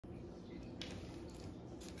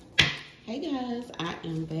Hey guys, I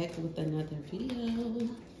am back with another video.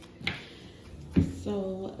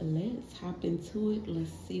 So let's hop into it.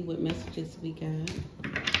 Let's see what messages we got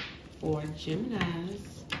for Geminis.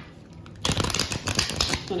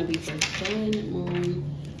 It's going to be for sun,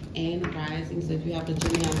 moon, and rising. So if you have a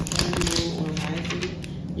Gemini sun, moon, or rising,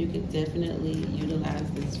 you can definitely utilize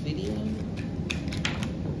this video.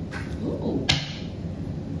 Ooh,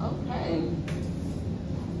 okay.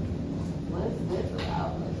 What's this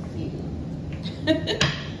about? Let's see.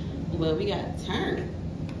 Well, we got turn.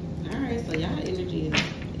 All right, so y'all energy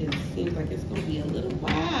it seems like it's gonna be a little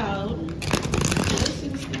wild. Let's see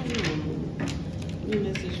what's going on. New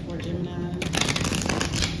message for Gemini.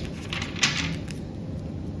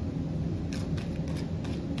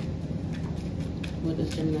 What does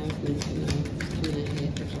Gemini need to know? Coming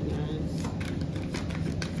ahead for Gemini.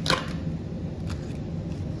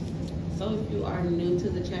 So if you are new to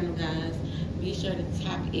the channel, guys, be sure to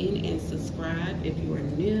tap in and subscribe if you are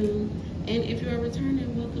new. And if you're a returner,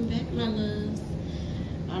 welcome back, my loves.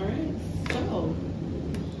 All right, so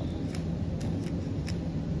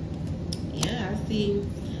yeah, I see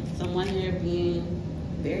someone here being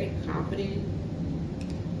very confident,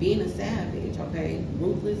 being a savage, okay?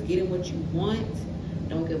 Ruthless, getting what you want.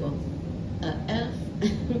 Don't give a F.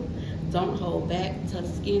 Don't hold back. Tough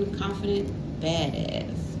skin, confident,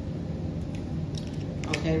 badass.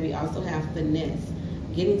 Okay, we also have finesse,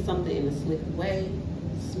 getting something in a slick way,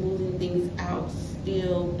 smoothing things out,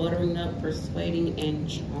 still buttering up, persuading, and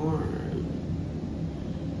charm.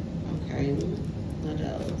 Okay, what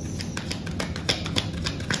else?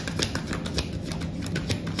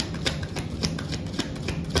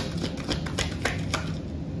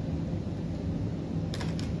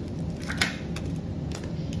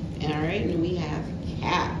 All right, and we have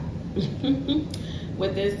cap.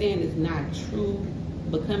 What they're saying is not true.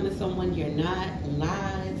 Becoming someone you're not,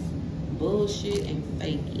 lies, bullshit, and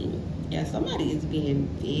faking. Yeah, somebody is being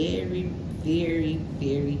very, very,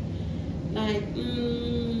 very like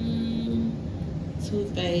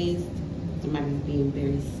two-faced. Somebody's being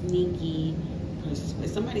very sneaky.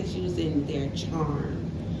 Somebody's using their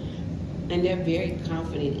charm, and they're very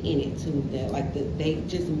confident in it too. That like they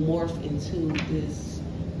just morph into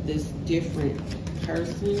this different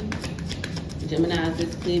person. Gemini,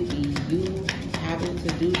 this could be you having to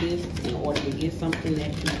do this in order to get something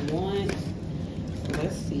that you want. So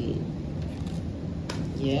let's see.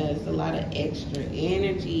 Yeah, it's a lot of extra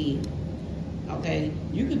energy. Okay,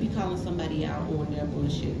 you could be calling somebody out on their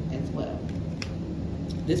bullshit as well.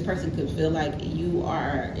 This person could feel like you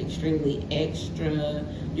are extremely extra,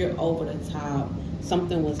 you're over the top,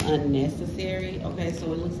 something was unnecessary. Okay,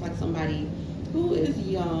 so it looks like somebody who is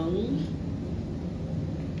young.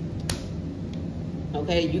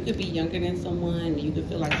 Okay, you could be younger than someone. You could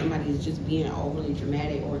feel like somebody is just being overly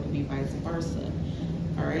dramatic, or it could be vice versa.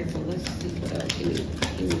 All right, so let's see what else.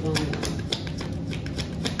 Give me one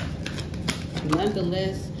more.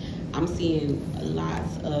 Nonetheless, I'm seeing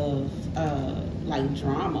lots of like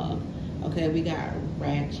drama. Okay, we got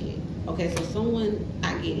ratchet. Okay, so someone,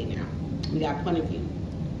 I get it now. We got point of view.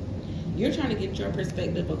 You're trying to get your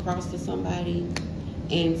perspective across to somebody,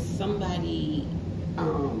 and somebody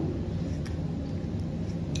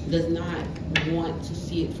does not want to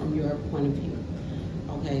see it from your point of view.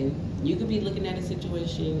 Okay, you could be looking at a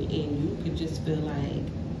situation and you could just feel like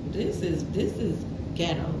this is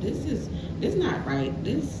ghetto. This is not right.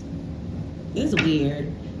 This is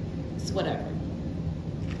weird. It's whatever.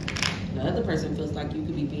 The other person feels like you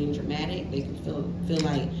could be being dramatic. They could feel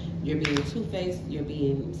like you're being two-faced. You're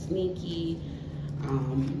being sneaky.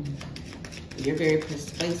 You're very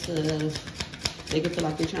persuasive. They can feel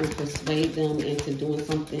like you're trying to persuade them into doing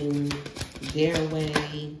something their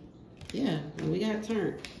way. Yeah, and we got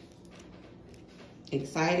turned.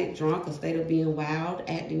 Excited, drunk, a state of being wild,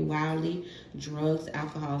 acting wildly, drugs,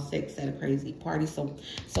 alcohol, sex at a crazy party. So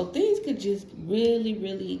things could just really,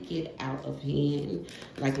 really get out of hand,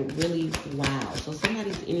 like really wild. So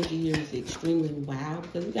somebody's energy here is extremely wild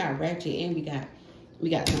because we got ratchet and we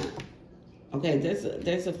got time. Okay,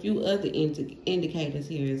 there's a few other indicators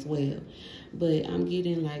here as well. But I'm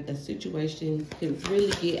getting like a situation could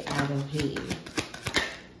really get out of hand.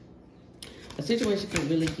 A situation could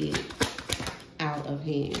really get out of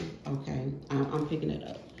hand. Okay, I'm picking it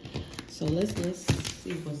up. So let's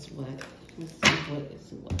see what's what. Let's see what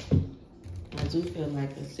is what. I do feel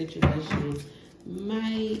like the situation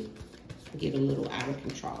might get a little out of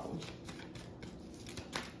control.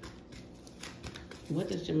 What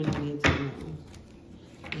does Gemini need to know?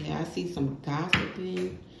 Yeah, I see some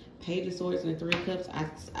gossiping. Page of Swords and the Three of Cups.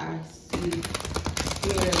 I see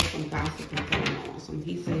here some gossiping going on. Some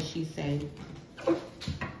he say, she say.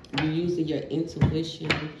 You're using your intuition.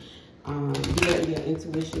 You let your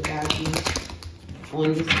intuition guide you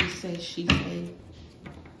on this he say, she say.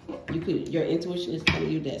 Your intuition is telling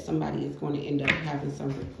you that somebody is going to end up having some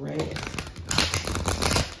regrets.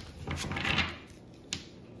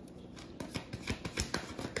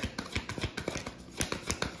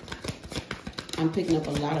 I'm picking up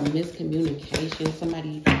a lot of miscommunication.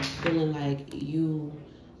 Somebody feeling like you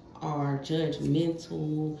are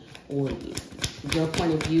judgmental, or your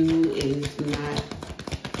point of view is not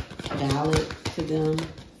valid to them.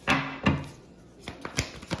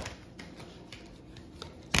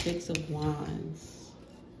 6 of Wands.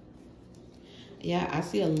 Yeah, I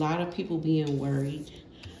see a lot of people being worried.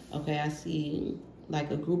 Okay, I see like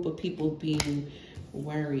a group of people being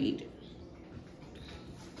worried.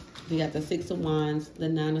 We got the 6 of Wands, the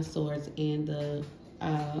 9 of Swords, and the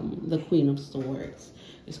Queen of Swords.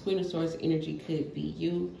 This Queen of Swords energy could be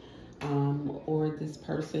you, or this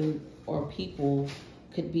person or people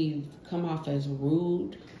could come off as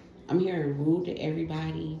rude. I'm hearing rude to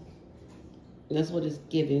everybody. That's what it's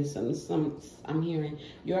giving. I'm hearing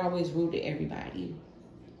you're always rude to everybody.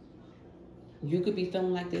 You could be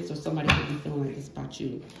feeling like this, or somebody could be feeling like this about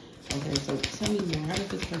you. Okay, so tell me more. How does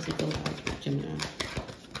this person feel about you, Gemini?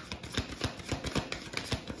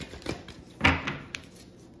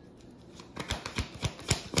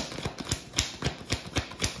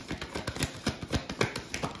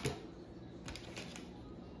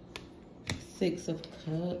 Six of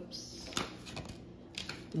Cups,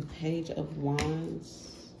 the Page of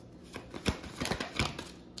Wands,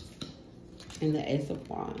 and the Ace of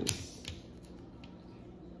Wands.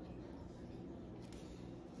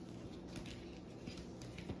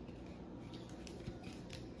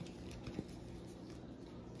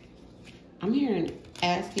 I'm hearing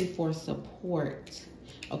asking for support.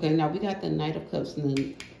 Okay, now we got the Knight of Cups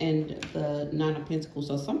and the Nine of Pentacles.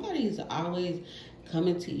 So somebody's always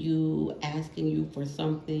coming to you, asking you for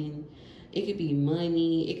something. It could be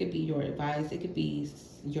money. It could be your advice. It could be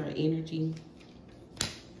your energy.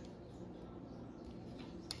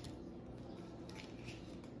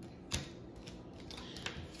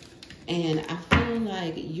 And I feel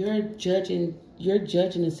like you're judging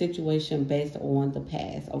the situation based on the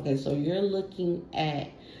past. Okay, so you're looking at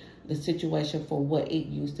the situation for what it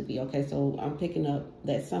used to be. Okay, so I'm picking up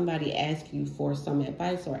that somebody asked you for some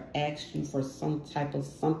advice or asked you for some type of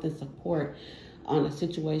support on a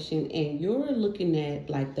situation, and you're looking at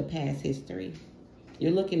like the past history.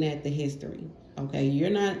 You're looking at the history. Okay, you're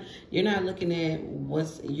not looking at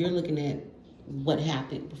you're looking at what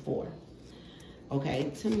happened before.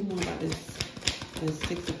 Okay, tell me more about this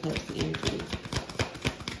Six of Cups energy.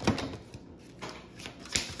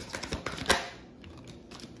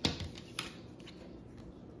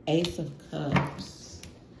 Ace of Cups.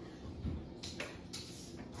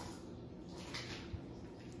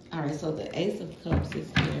 All right, so the Ace of Cups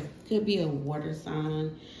is here. Could be a water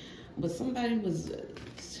sign, but somebody was,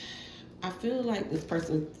 I feel like this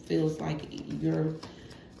person feels like you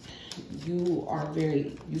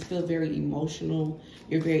feel very emotional.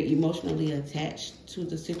 You're very emotionally attached to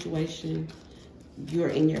the situation. You're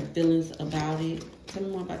in your feelings about it. Tell me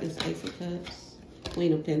more about this Ace of Cups.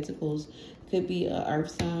 Queen of Pentacles. Could be an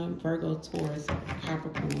earth sign, Virgo, Taurus,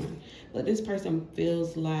 Capricorn. But this person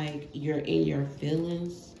feels like you're in your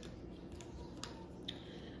feelings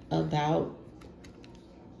about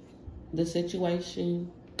the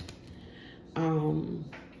situation.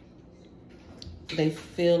 They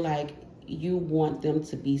feel like you want them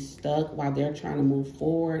to be stuck while they're trying to move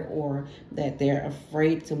forward, or that they're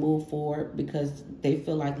afraid to move forward because they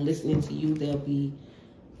feel like listening to you, they'll be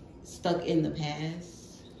stuck in the past.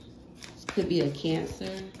 Could be a Cancer.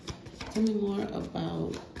 Tell me more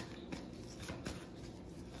about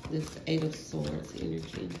this Eight of Swords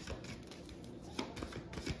energy.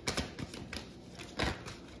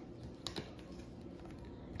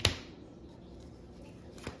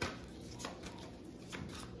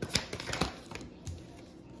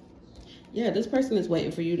 Yeah, this person is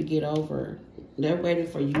waiting for you to get over. They're waiting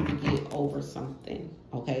for you to get over something.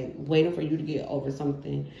 Okay, waiting for you to get over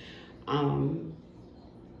something.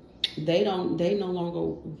 They no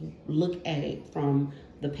longer look at it from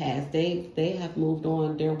the past. They have moved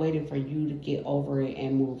on. They're waiting for you to get over it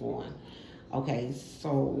and move on. Okay,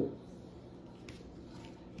 so,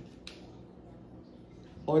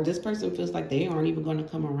 or this person feels like they aren't even going to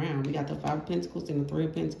come around. We got the Five of Pentacles and the Three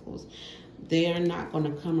of Pentacles. They are not going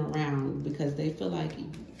to come around because they feel like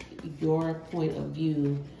your point of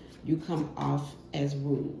view, you come off as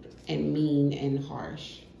rude and mean and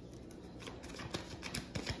harsh.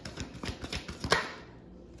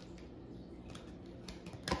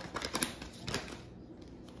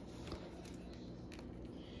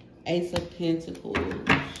 Ace of Pentacles.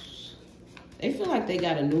 They feel like they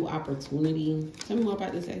got a new opportunity. Tell me more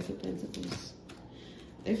about this Ace of Pentacles.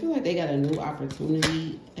 They feel like they got a new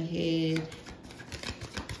opportunity ahead.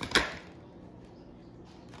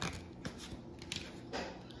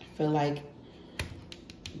 I feel like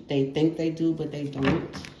they think they do, but they don't.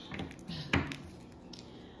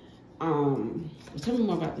 Tell me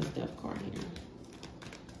more about this Death card here.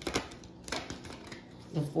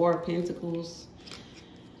 The Four of Pentacles.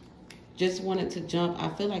 Just wanted to jump. I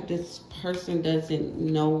feel like this person doesn't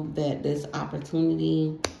know that this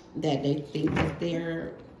opportunity that they think that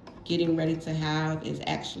they're getting ready to have is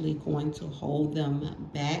actually going to hold them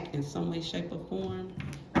back in some way, shape, or form.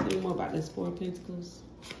 Tell me more about this Four of Pentacles.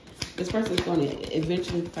 This person is going to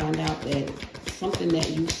eventually find out that something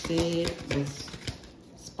that you said was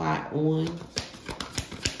spot on.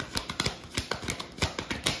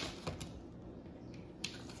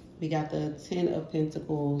 We got the Ten of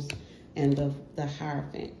Pentacles and the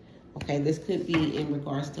Hierophant. Okay, this could be in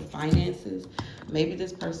regards to finances. Maybe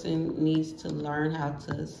this person needs to learn how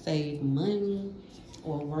to save money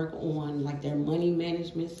or work on like their money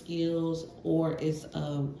management skills, or it's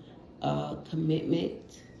a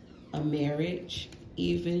commitment, a marriage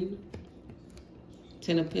even.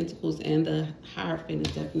 Ten of Pentacles and the Hierophant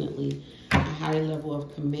is definitely a higher level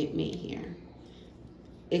of commitment here.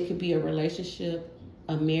 It could be a relationship,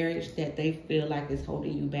 a marriage that they feel like is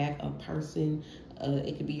holding you back, a person.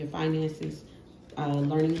 It could be your finances,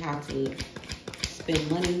 learning how to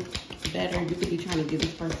spend money better. You could be trying to give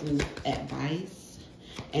this person advice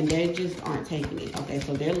and they just aren't taking it. Okay,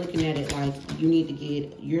 so they're looking at it like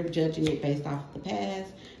you're judging it based off the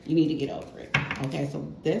past. You need to get over it. Okay,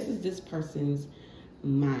 so this is this person's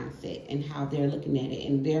mindset and how they're looking at it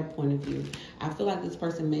and their point of view. I feel like this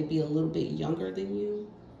person may be a little bit younger than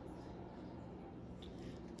you.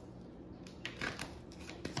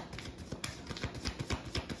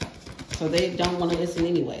 So they don't want to listen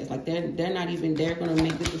anyways. Like they're going to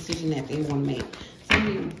make the decision that they want to make. Tell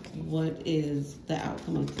me what is the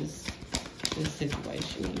outcome of this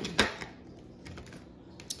situation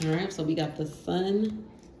here. All right, so we got the Sun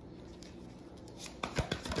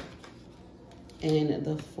and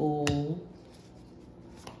the Fool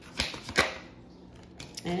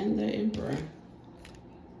and the Emperor.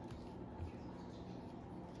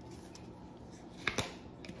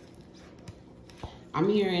 I'm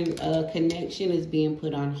hearing a connection is being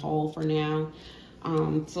put on hold for now.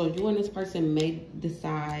 So you and this person may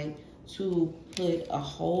decide to put a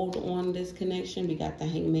hold on this connection. We got the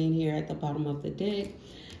Hangman here at the bottom of the deck,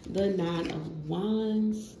 the Nine of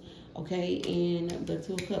Wands, okay, and the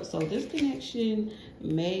Two of Cups. So this connection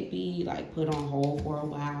may be like put on hold for a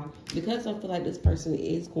while because I feel like this person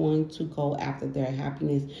is going to go after their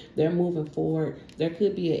happiness. They're moving forward. There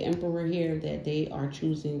could be an Emperor here that they are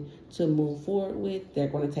choosing to move forward with. They're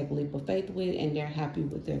going to take a leap of faith with, and they're happy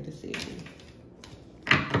with their decision.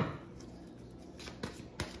 Tell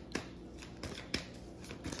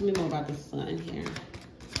me more about the Sun here.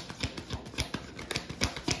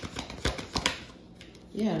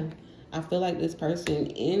 Yeah, I feel like this person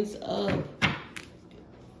ends up,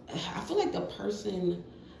 I feel like the person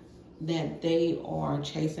that they are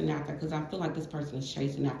chasing after, because I feel like this person is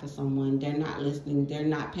chasing after someone. They're not listening. They're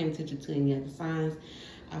not paying attention to any other signs.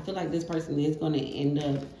 I feel like this person is going to end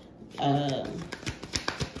up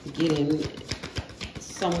getting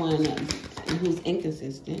someone who's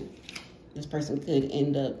inconsistent. This person could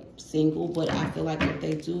end up single, but I feel like if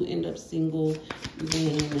they do end up single,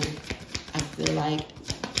 then I feel like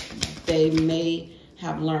they may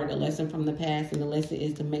have learned a lesson from the past, and the lesson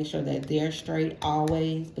is to make sure that they're straight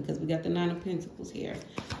always, because we got the Nine of Pentacles here.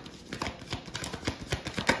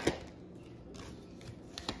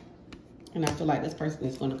 And I feel like this person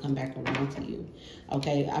is going to come back around to you.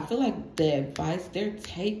 Okay, I feel like the advice, they're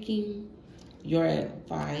taking your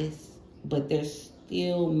advice, but they're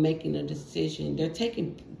still making a decision. They're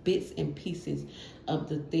taking bits and pieces of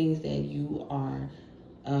the things that you are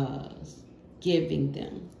giving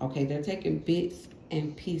them. Okay, they're taking bits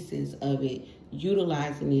and pieces of it,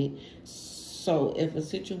 utilizing it. So if a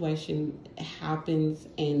situation happens,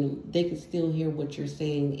 and they can still hear what you're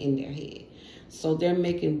saying in their head. So they're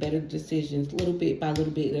making better decisions little bit by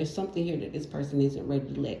little bit. There's something here that this person isn't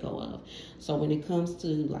ready to let go of. So when it comes to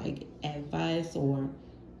like advice, or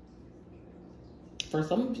for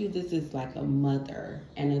some of you, this is like a mother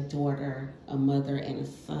and a daughter, a mother and a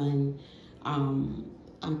son.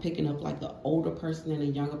 I'm picking up like an older person and a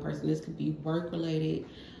younger person. This could be work related,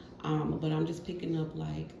 but I'm just picking up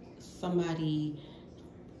like somebody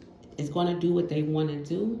is going to do what they want to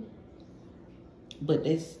do, but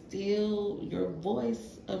they still, your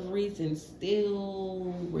voice of reason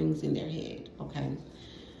still rings in their head, okay?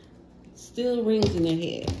 Still rings in their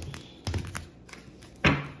head.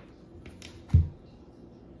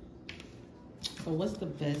 So what's the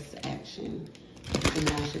best action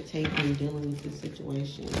Gemini should take in dealing with this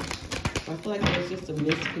situation? I feel like there's just a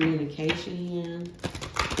miscommunication here.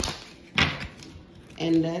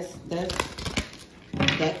 And that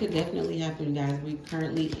could definitely happen, guys. We're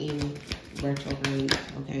currently in retrograde,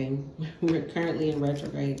 okay? We're currently in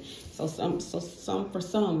retrograde. So for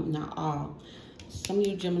some, not all. Some of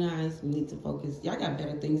you Geminis need to focus. Y'all got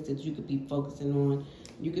better things that you could be focusing on.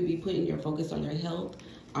 You could be putting your focus on your health,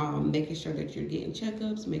 making sure that you're getting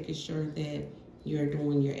checkups, making sure that you're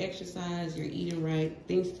doing your exercise, you're eating right,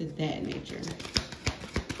 things to that nature.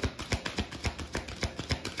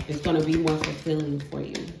 It's going to be more fulfilling for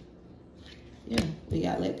you. Yeah, we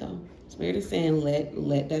got let go. Spirit is saying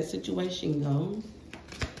let that situation go.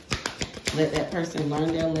 Let that person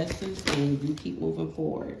learn their lessons and you keep moving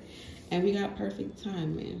forward. And we got perfect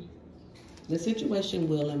timing. The situation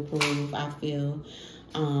will improve, I feel.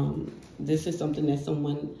 This is something that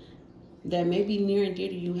someone that may be near and dear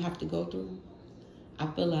to you have to go through. I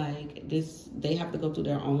feel like they have to go through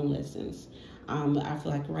their own lessons. I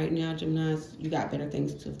feel like right now, Geminis, you got better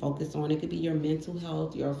things to focus on. It could be your mental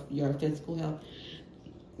health, your physical health.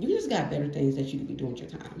 You just got better things that you could be doing with your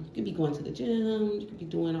time. You could be going to the gym. You could be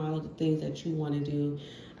doing all of the things that you want to do.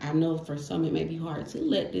 I know for some it may be hard to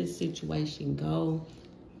let this situation go,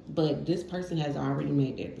 but this person has already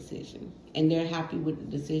made their decision. And they're happy with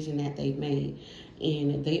the decision that they've made.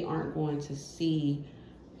 And they aren't going to see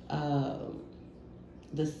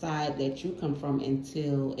the side that you come from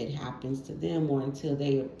until it happens to them, or until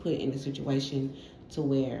they are put in a situation to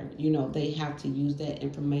where, you know, they have to use that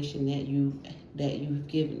information that you've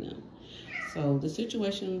given them. So the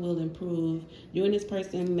situation will improve. You and this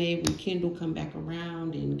person may rekindle, come back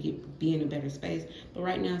around, and be in a better space. But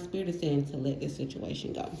right now, Spirit is saying to let this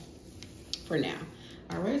situation go for now.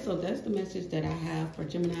 All right, so that's the message that I have for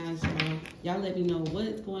Geminis. Y'all let me know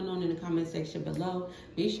what's going on in the comment section below.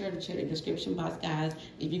 Be sure to check the description box, guys.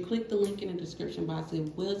 If you click the link in the description box,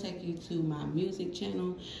 it will take you to my music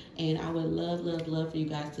channel. And I would love for you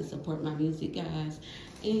guys to support my music, guys.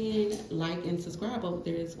 And like and subscribe over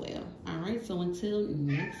there as well. All right, so until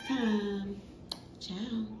next time,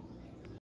 ciao.